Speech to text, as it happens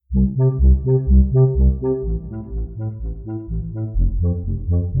Namo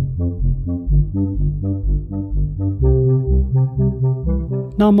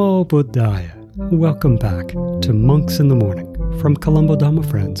Buddhaya. Welcome back to Monks in the Morning from Colombo Dhamma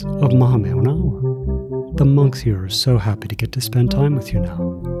Friends of Mahameonawa. The monks here are so happy to get to spend time with you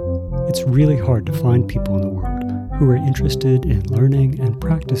now. It's really hard to find people in the world who are interested in learning and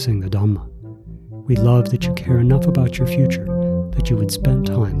practicing the Dhamma. We love that you care enough about your future that you would spend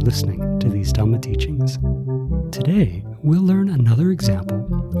time listening to these Dhamma teachings. Today, we'll learn another example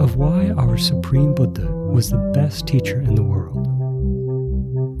of why our Supreme Buddha was the best teacher in the world.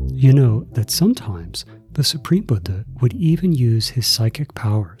 You know that sometimes the Supreme Buddha would even use his psychic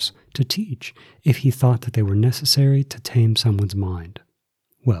powers to teach if he thought that they were necessary to tame someone's mind.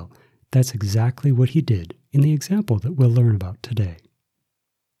 Well, that's exactly what he did in the example that we'll learn about today.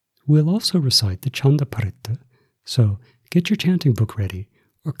 We'll also recite the Chanda Paritta, so get your chanting book ready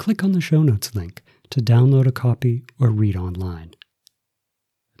or click on the show notes link to download a copy or read online.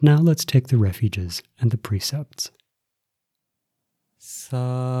 Now let's take the refuges and the precepts.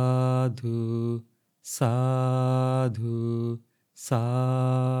 Sadhu, sadhu,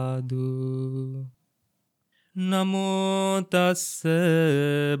 sadhu. Namo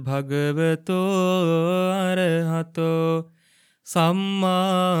tassa bhagavato arahato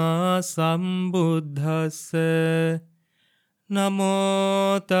samma sambuddhassa.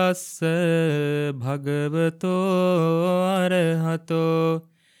 Namo tassa bhagavato arahato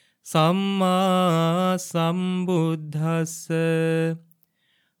samma sambuddhassa.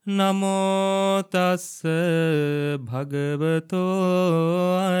 Namo tassa bhagavato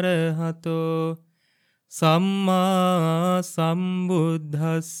arahato samma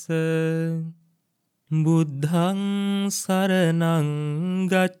sambuddhassa. Buddhaṃ saraṇaṃ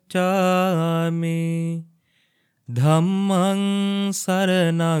gacchāmi. Dhammaṃ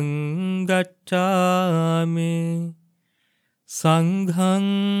saraṇaṃ gacchāmi.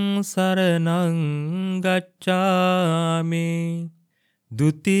 Saṅghaṃ saraṇaṃ gacchāmi.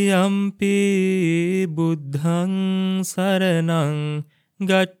 Dutiyampi buddhaṃ saraṇaṃ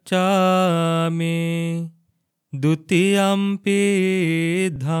gacchāmi.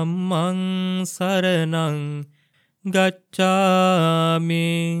 Dutiyampi dhammaṃ saraṇaṃ gacchāmi.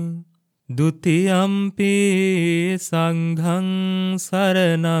 Dutiyampi saṅghaṃ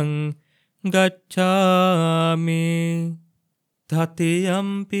saraṇaṃ gacchāmi.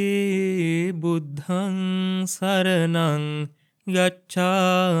 Tatiyampi buddhaṃ saraṇaṃ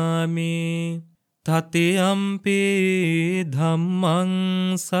gacchāmi. Tatiyampi dhammaṃ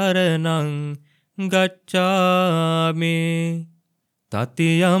saraṇaṃ gacchāmi.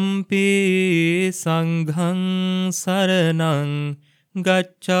 Tatiyampi saṅghaṃ saraṇaṃ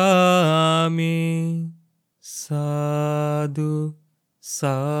gacchāmi. Sadhu,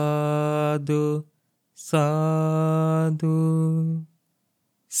 sadhu, sadhu.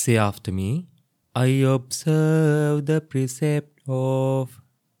 Say after me, I observe the precept of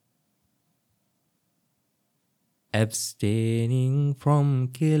abstaining from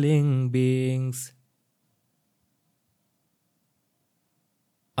killing beings.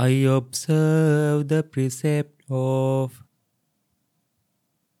 I observe the precept of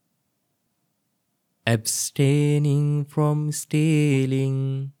abstaining from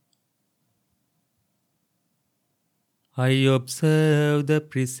stealing. I observe the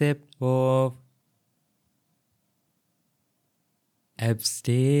precept of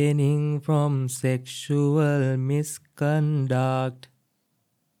abstaining from sexual misconduct.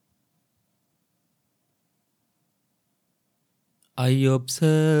 I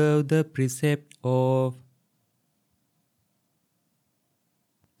observe the precept of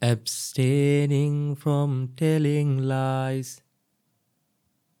abstaining from telling lies.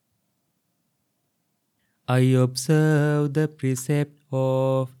 I observe the precept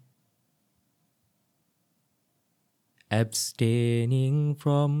of abstaining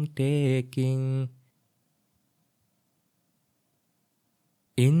from taking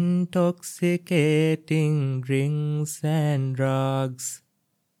intoxicating drinks and drugs.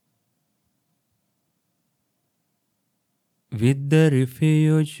 With the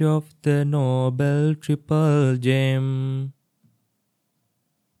refuge of the Noble Triple Gem,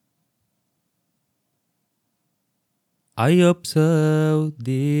 I observe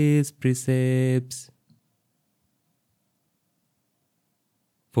these precepts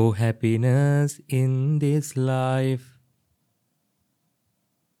for happiness in this life,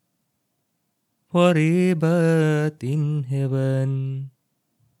 for rebirth in heaven,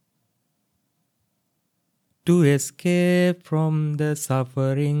 to escape from the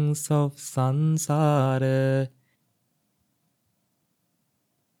sufferings of samsara,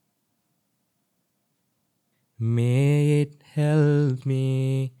 May it help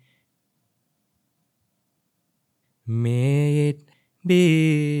me. May it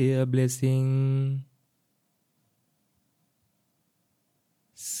be a blessing.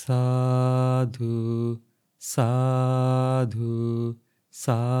 Sadhu, sadhu,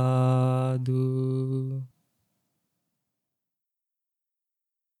 sadhu.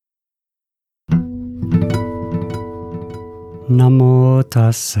 Namo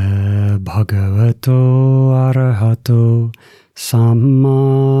tassa bhagavato arahato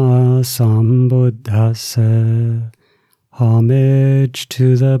samma sambuddhassa. Homage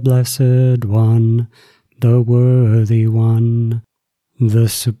to the Blessed One, the Worthy One, the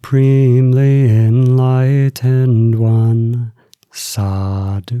Supremely Enlightened One.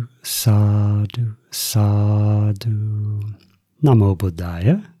 Sadhu, sadhu, sadhu. Namo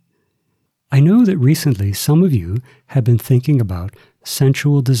Buddhaya. I know that recently some of you have been thinking about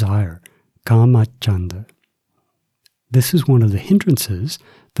sensual desire, kamachanda. This is one of the hindrances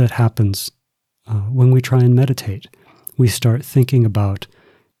that happens when we try and meditate. We start thinking about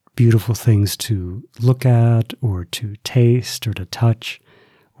beautiful things to look at, or to taste, or to touch,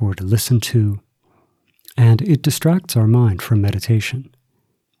 or to listen to, and it distracts our mind from meditation.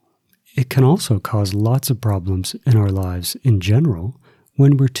 It can also cause lots of problems in our lives in general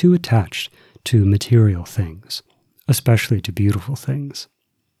when we're too attached to material things, especially to beautiful things.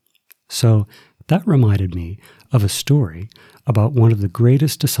 So that reminded me of a story about one of the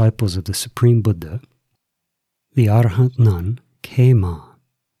greatest disciples of the Supreme Buddha, the Arahant nun, Khema.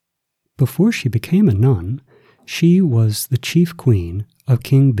 Before she became a nun, she was the chief queen of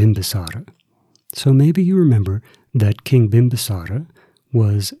King Bimbisara. So maybe you remember that King Bimbisara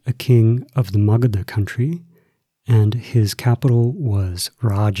was a king of the Magadha country, and his capital was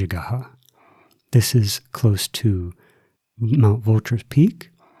Rajagaha. This is close to Mount Vulture's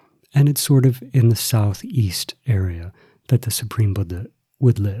Peak, and it's sort of in the southeast area that the Supreme Buddha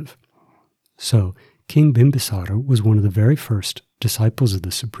would live. So King Bimbisara was one of the very first disciples of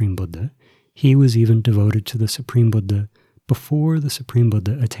the Supreme Buddha. He was even devoted to the Supreme Buddha before the Supreme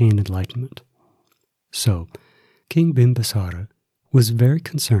Buddha attained enlightenment. So King Bimbisara was very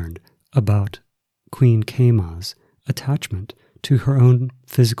concerned about Queen Khema's attachment to her own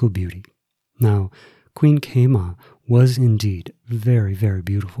physical beauty. Now, Queen Khema was indeed very, very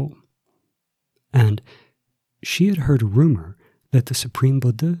beautiful. And she had heard a rumor that the Supreme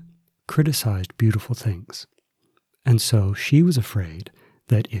Buddha criticized beautiful things. And so she was afraid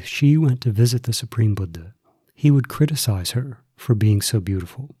that if she went to visit the Supreme Buddha, he would criticize her for being so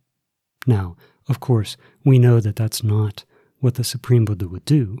beautiful. Now, of course, we know that that's not what the Supreme Buddha would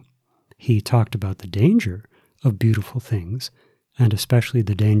do. He talked about the danger of beautiful things, and especially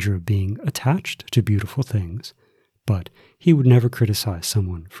the danger of being attached to beautiful things, but he would never criticize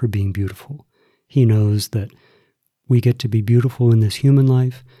someone for being beautiful. He knows that we get to be beautiful in this human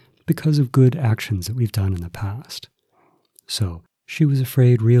life because of good actions that we've done in the past. So she was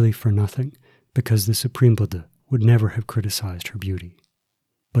afraid really for nothing, because the Supreme Buddha would never have criticized her beauty.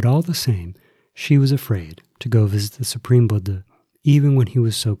 But all the same, she was afraid to go visit the Supreme Buddha even when he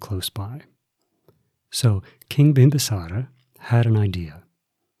was so close by. So King Bimbisara had an idea.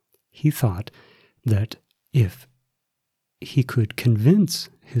 He thought that if he could convince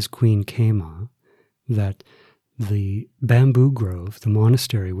his Queen Khema that the bamboo grove, the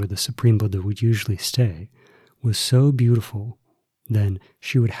monastery where the Supreme Buddha would usually stay, was so beautiful, then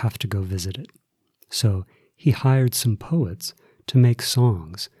she would have to go visit it. So he hired some poets to make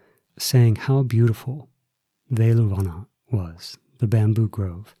songs saying how beautiful Veluvana was, the bamboo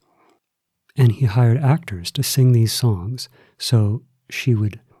grove. And he hired actors to sing these songs, so she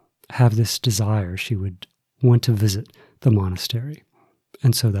would have this desire, she would want to visit the monastery.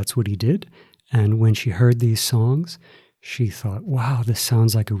 And so that's what he did. And when she heard these songs, she thought, wow, this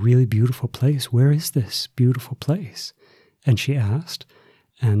sounds like a really beautiful place. Where is this beautiful place? And she asked,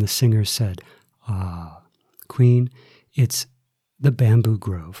 and the singer said, Queen, it's the bamboo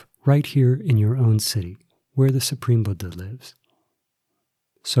grove right here in your own city, where the Supreme Buddha lives.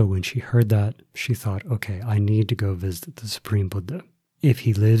 So when she heard that, she thought, okay, I need to go visit the Supreme Buddha. If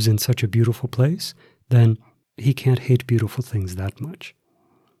he lives in such a beautiful place, then he can't hate beautiful things that much.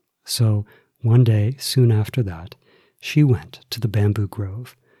 So one day, soon after that, she went to the bamboo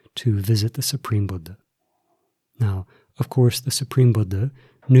grove to visit the Supreme Buddha. Now, of course, the Supreme Buddha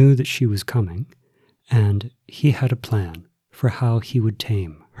knew that she was coming, and he had a plan for how he would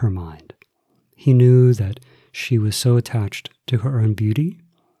tame her mind. He knew that she was so attached to her own beauty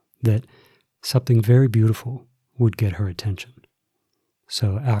that something very beautiful would get her attention.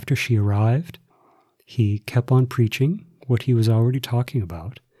 So after she arrived, he kept on preaching what he was already talking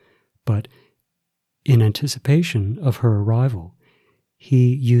about, but in anticipation of her arrival,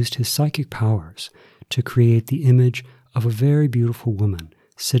 he used his psychic powers to create the image of a very beautiful woman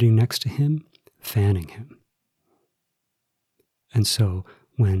sitting next to him, fanning him. And so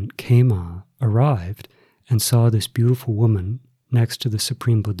when Khema arrived and saw this beautiful woman next to the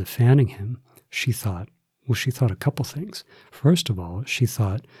Supreme Buddha fanning him, she thought a couple things. First of all, she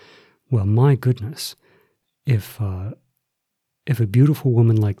thought, well, my goodness, if a beautiful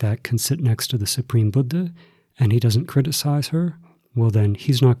woman like that can sit next to the Supreme Buddha and he doesn't criticize her, well, then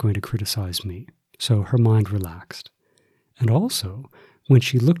he's not going to criticize me. So her mind relaxed. And also, when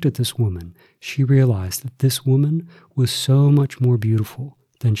she looked at this woman, she realized that this woman was so much more beautiful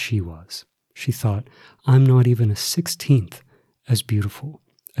than she was. She thought, I'm not even a 16th as beautiful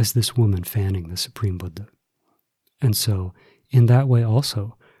as this woman fanning the Supreme Buddha. And so, in that way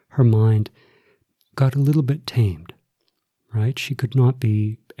also, her mind got a little bit tamed, right? She could not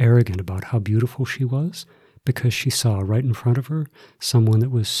be arrogant about how beautiful she was because she saw right in front of her someone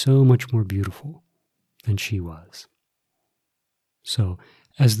that was so much more beautiful than she was. So,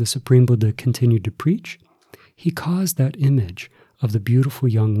 as the Supreme Buddha continued to preach, he caused that image of the beautiful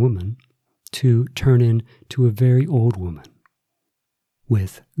young woman to turn into a very old woman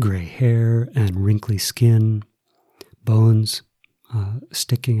with gray hair and wrinkly skin, bones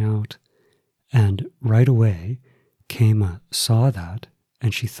sticking out. And right away, Khema saw that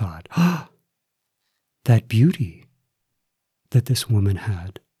and she thought, that beauty that this woman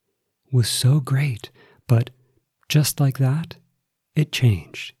had was so great, but just like that, it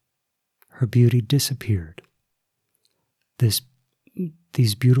changed. Her beauty disappeared.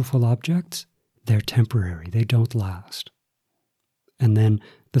 These beautiful objects, they're temporary, they don't last. And then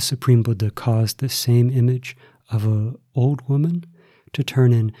the Supreme Buddha caused this same image of an old woman to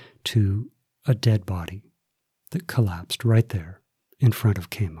turn into a dead body that collapsed right there in front of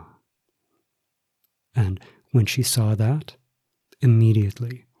Khema. And when she saw that,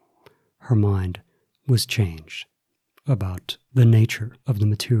 immediately her mind was changed about the nature of the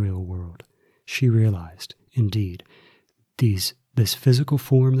material world. She realized, indeed, this physical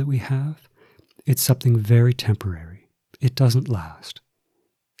form that we have, it's something very temporary. It doesn't last.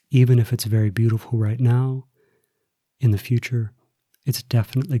 Even if it's very beautiful right now, in the future, it's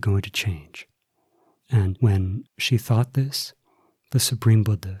definitely going to change. And when she thought this, the Supreme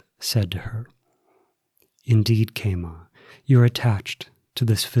Buddha said to her, indeed, Khema, you're attached to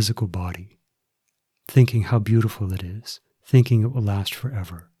this physical body, thinking how beautiful it is, thinking it will last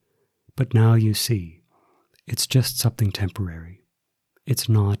forever. But now you see, it's just something temporary. It's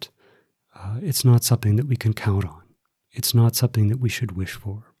not something that we can count on. It's not something that we should wish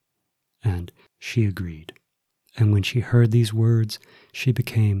for. And she agreed. And when she heard these words, she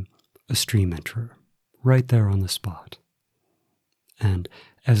became a stream enterer, right there on the spot. And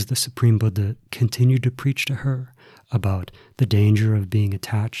as the Supreme Buddha continued to preach to her about the danger of being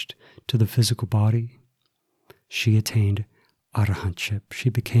attached to the physical body, she attained arahantship. She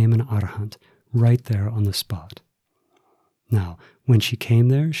became an arahant right there on the spot. Now, when she came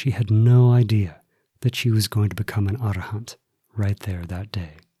there, she had no idea that she was going to become an arahant right there that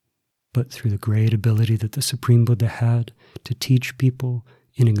day. But through the great ability that the Supreme Buddha had to teach people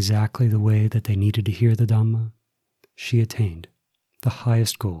in exactly the way that they needed to hear the Dhamma, she attained the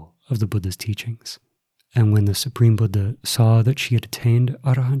highest goal of the Buddha's teachings. And when the Supreme Buddha saw that she had attained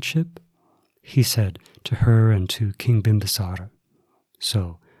arahantship, he said to her and to King Bimbisara,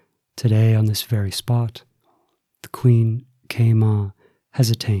 so today on this very spot, the Queen Khema has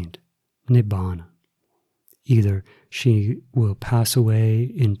attained Nibbana. Either she will pass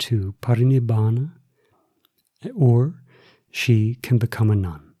away into Parinibbana, or she can become a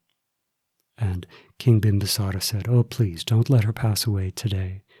nun. And King Bimbisara said, oh, please, don't let her pass away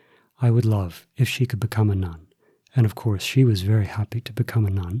today. I would love if she could become a nun. And of course, she was very happy to become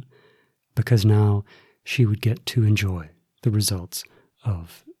a nun, because now she would get to enjoy the results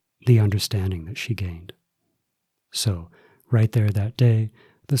of the understanding that she gained. So, right there that day,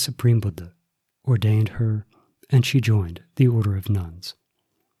 the Supreme Buddha ordained her, and she joined the order of nuns.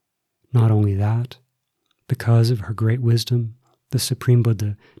 Not only that, because of her great wisdom, the Supreme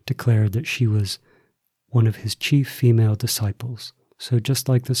Buddha declared that she was one of his chief female disciples. So just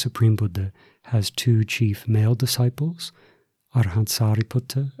like the Supreme Buddha has two chief male disciples, Arahant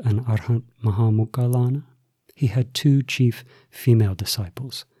Sariputta and Arahant Mahamoggallana, he had two chief female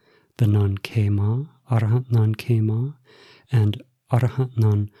disciples, the nun Khema, Arahant nun Khema, and Arahant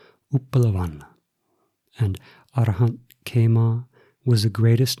nun Uppalavanna. And Arahant Khema was the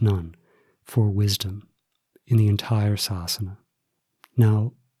greatest nun for wisdom in the entire sasana.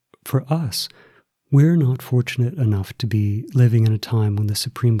 Now, for us, we're not fortunate enough to be living in a time when the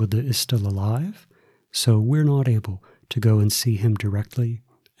Supreme Buddha is still alive, So we're not able to go and see him directly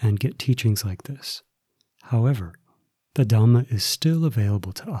and get teachings like this. However, the Dhamma is still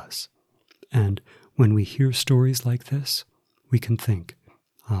available to us. And when we hear stories like this, we can think,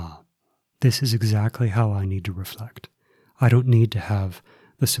 this is exactly how I need to reflect. I don't need to have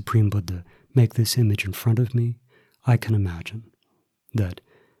the Supreme Buddha make this image in front of me. I can imagine that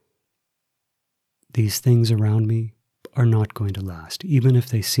these things around me are not going to last. Even if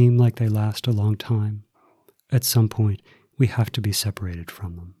they seem like they last a long time, at some point we have to be separated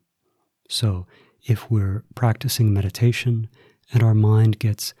from them. So if we're practicing meditation and our mind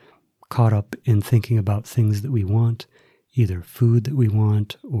gets caught up in thinking about things that we want, either food that we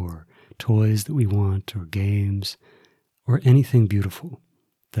want or toys that we want or games or anything beautiful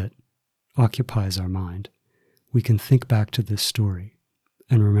that occupies our mind, we can think back to this story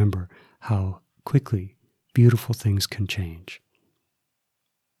and remember how quickly beautiful things can change.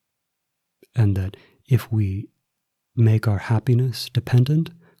 And that if we make our happiness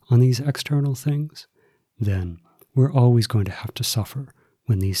dependent on these external things, then we're always going to have to suffer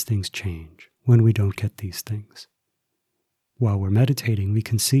when these things change, when we don't get these things. While we're meditating, we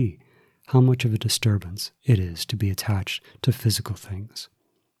can see how much of a disturbance it is to be attached to physical things.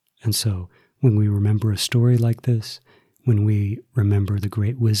 And so, when we remember a story like this, when we remember the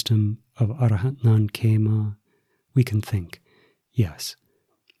great wisdom of Arahant Nan Khema, we can think, yes,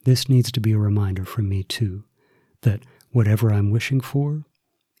 this needs to be a reminder for me too, that whatever I'm wishing for,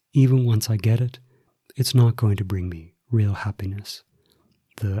 even once I get it, it's not going to bring me real happiness.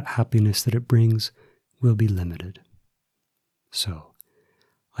 The happiness that it brings will be limited. So,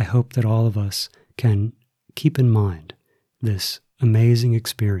 I hope that all of us can keep in mind this amazing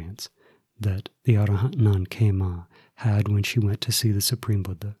experience that the Arahant Nan Khema had when she went to see the Supreme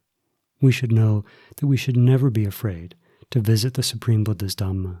Buddha. We should know that we should never be afraid to visit the Supreme Buddha's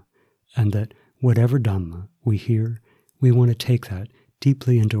Dhamma, and that whatever Dhamma we hear, we want to take that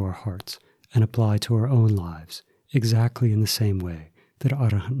deeply into our hearts and apply to our own lives exactly in the same way that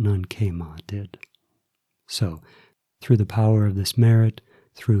Arahant Nan Khema did. So, through the power of this merit,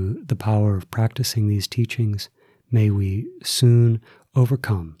 through the power of practicing these teachings, may we soon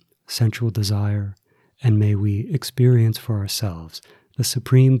overcome sensual desire, and may we experience for ourselves the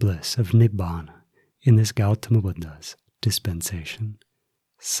supreme bliss of Nibbana in this Gautama Buddha's dispensation.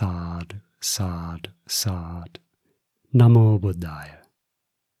 Sad, sad, sad. Namo Buddhaya.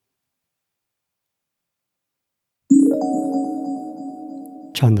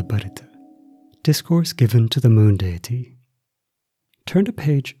 Chandaparita, Discourse given to the Moon Deity. Turn to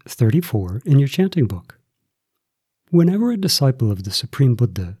page 34 in your chanting book. Whenever a disciple of the Supreme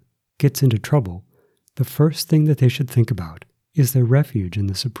Buddha gets into trouble, the first thing that they should think about is their refuge in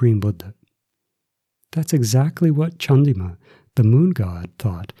the Supreme Buddha. That's exactly what Chandima, the moon god,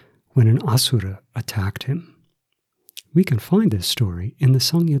 thought when an Asura attacked him. We can find this story in the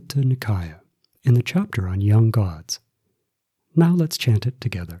Samyutta Nikaya, in the chapter on young gods. Now let's chant it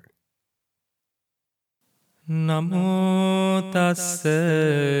together. Namo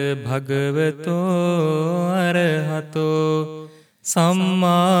tassa bhagavato arahato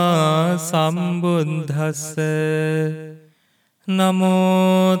samma sambuddhassa.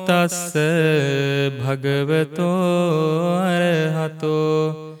 Namo tassa bhagavato arahato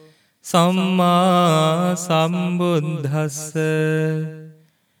samma sambuddhassa.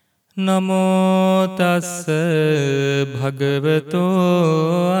 Namo tassa bhagavato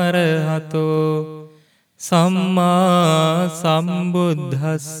arahato samma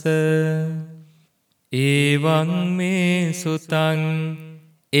sambuddhassa. Evaṃ me sutaṃ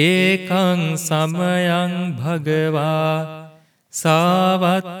ekaṃ samayaṃ bhagavā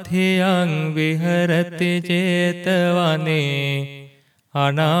sāvatthiyaṃ viharati jetavane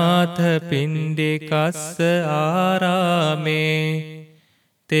anātha pindikassa ārāme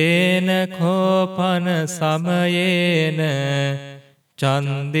tena khopana samayena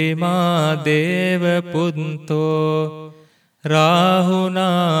chandima deva punto rahuna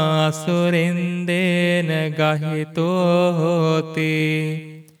asurindena gahito hoti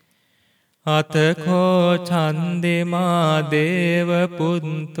atakho chandima deva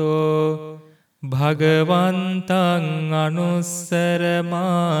punto bhagavantaṃ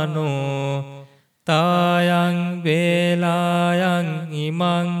anussaramano Tāyaṃ vēlāyaṃ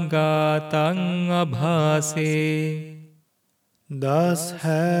imaṃ gātaṃ abhāse. Thus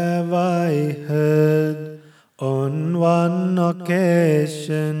have I heard on one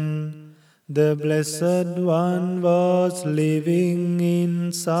occasion the Blessed One was living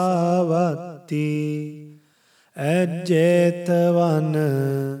in Savatthi at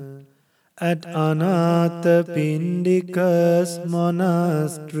Jetavana at Anathapindika's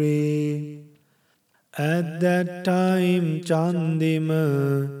monastery. At that time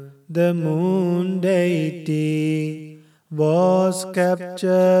Chandima, the moon deity, was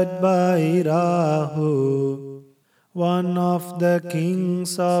captured by Rahu, one of the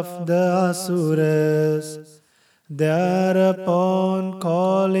kings of the Asuras. Thereupon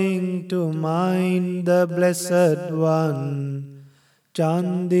calling to mind the Blessed One,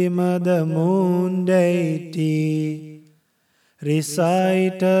 Chandima the moon deity,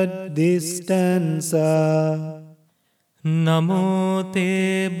 recited this stanza. Namo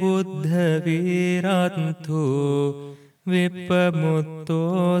te buddha virantu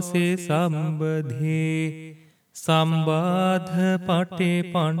vipamuttosi sambadhi sambadha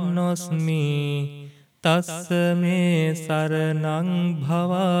patipannosmi tassa me saranang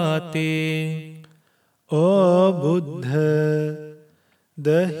bhavate. O Buddha,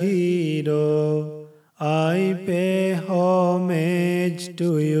 the hero, I pay homage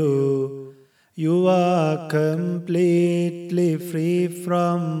to you. You are completely free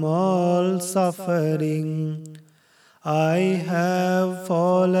from all suffering. I have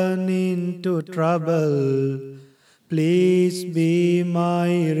fallen into trouble. Please be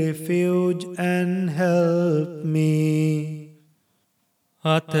my refuge and help me.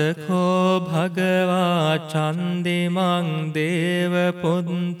 Atakho bhagava chandimang deva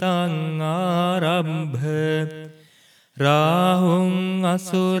puntang arabha Rahung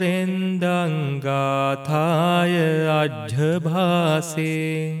asurendang gathaya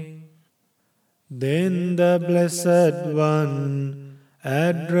ajbhase. Then the Blessed One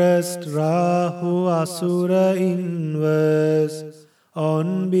addressed Rahu Asura in verse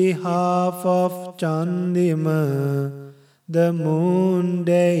on behalf of Chandima, the moon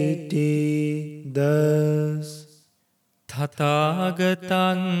deity, thus.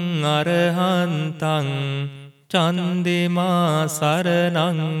 Tathagatang arahantang Chandima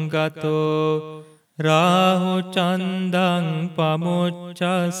saranang gato Rahu chandang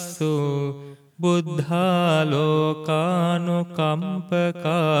pamuccassu Buddha lokanu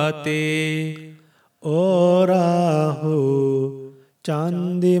kampakate. O Rahu,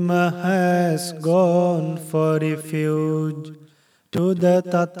 Chandima has gone for refuge to the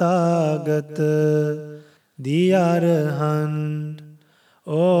Tathagata, the Arahant.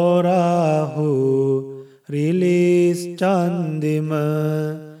 O Rahu, release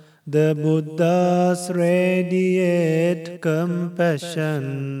Chandima, the Buddha's radiate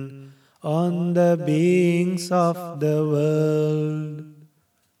compassion on the beings of the world.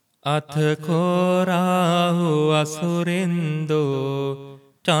 Athako Rahu asurindo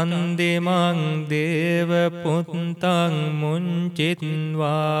Chandimang deva puntang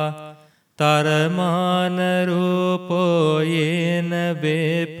munchitva Taramana rupo yena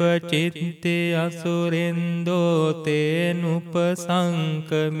vepachitte asurindo ten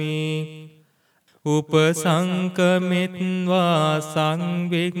upasankami Upasankamitva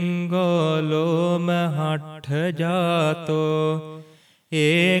sangvingo lomahatha jato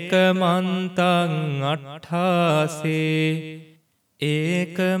Ekamantang atthase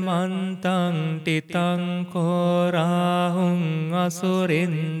Ekamantang titang korahung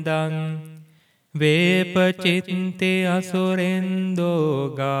asurindang Vepachitte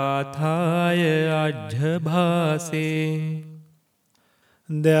asurindo gathaya ajbhase.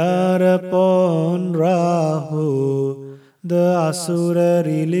 Thereupon Rahu, the Asura,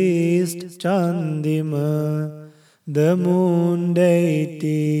 released Chandima, the moon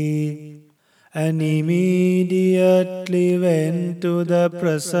deity, and immediately went to the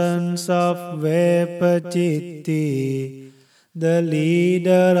presence of Vepachitti, the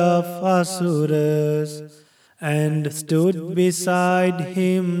leader of Asuras, and stood beside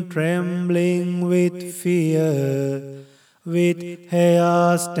him trembling with fear, with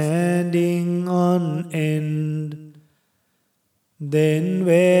hair standing on end. Then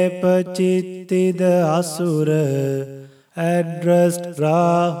Vepachitti the Asura addressed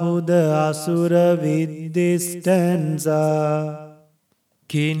Rahu the Asura with this stanza.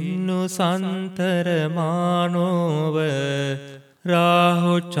 Kinnu santara manova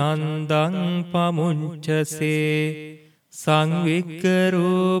Rahu chandang pamunchase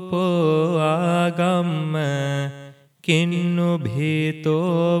Sangvikarupo agamma Kinnu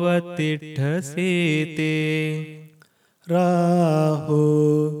bhitova tithasete.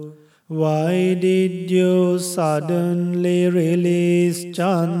 Rahu, why did you suddenly release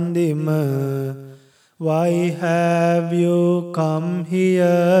Chandima? Why have you come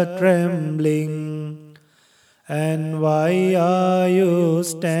here trembling? And why are you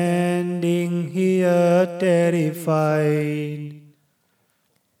standing here terrified?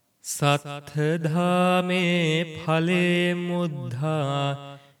 Sattha dhame phale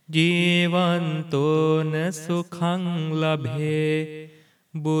muddha ජීවන්තෝන සුඛං ලභේ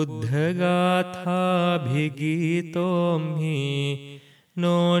බුද්ධගාථාභිගීතෝම්හි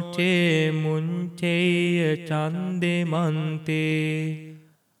නොචේ මුංචේය චන්දිමන්තේ.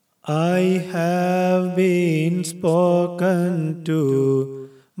 I have been spoken to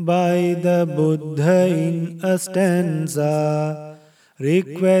by the Buddha in a stanza,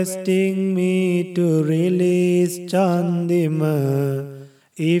 requesting me to release Chandima.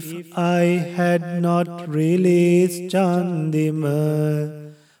 If I had not released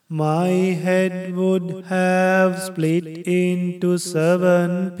Chandima, my head would have split into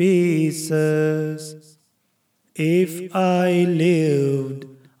 7 pieces. If I lived,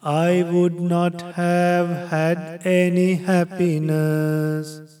 I would not have had any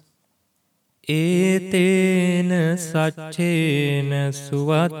happiness. ඒතේන සච්චේන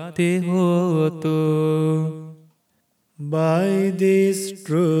සුවත්ති හෝතු. By this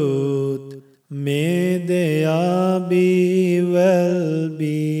truth, may there be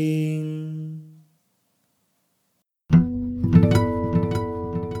well-being.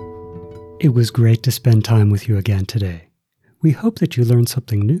 It was great to spend time with you again today. We hope that you learned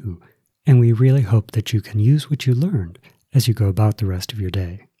something new, and we really hope that you can use what you learned as you go about the rest of your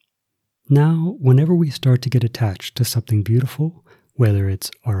day. Now, whenever we start to get attached to something beautiful, whether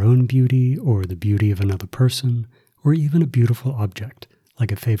it's our own beauty or the beauty of another person, or even a beautiful object,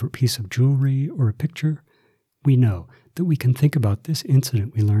 like a favorite piece of jewelry or a picture, we know that we can think about this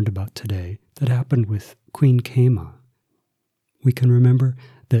incident we learned about today that happened with Queen Khema. We can remember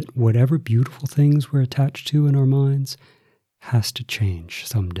that whatever beautiful things we're attached to in our minds has to change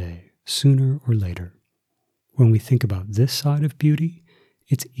someday, sooner or later. When we think about this side of beauty,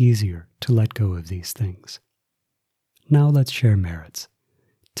 it's easier to let go of these things. Now let's share merits.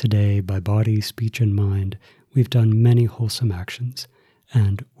 Today, by body, speech, and mind, we've done many wholesome actions,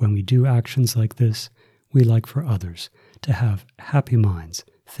 and when we do actions like this, we like for others to have happy minds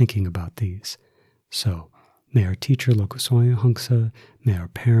thinking about these. So, may our teacher Lokusoya Hongsa, may our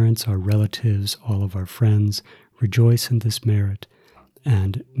parents, our relatives, all of our friends rejoice in this merit,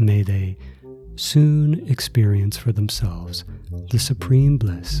 and may they soon experience for themselves the supreme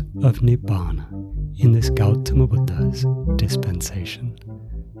bliss of Nibbana in this Gautama Buddha's dispensation.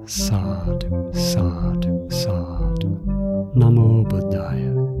 Sadhu, sadhu, sadhu. Namo Buddhaya.